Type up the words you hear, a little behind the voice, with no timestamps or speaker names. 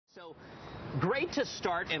great to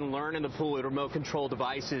start and learn in the pool with remote control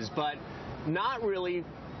devices, but not really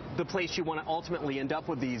the place you want to ultimately end up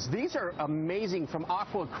with these. These are amazing from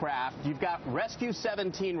AquaCraft. You've got Rescue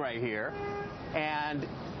 17 right here, and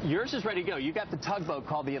yours is ready to go. You've got the tugboat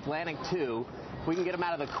called the Atlantic II. We can get them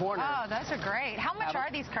out of the corner. Oh, those are great. How much are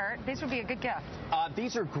these, Kurt? These would be a good gift.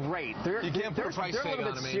 These are great. They're a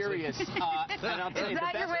little bit serious. And I'll tell you, the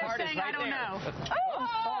best part is right there. I don't know.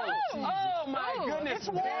 Oh my goodness. It's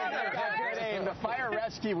water. The fire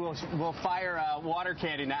rescue will fire water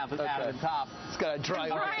cannon out of the top. It's got a dry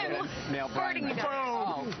nail.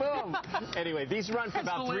 Boom. Anyway, these run for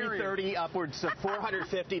about $330 upwards to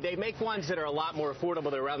 $450. They make ones that are a lot more affordable.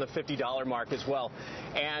 They're around the $50 mark as well.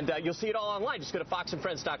 And you'll see it all online. Just go to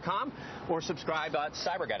foxandfriends.com or subscribe at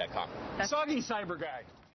cyberguy.com. Soggy Cyber Guy.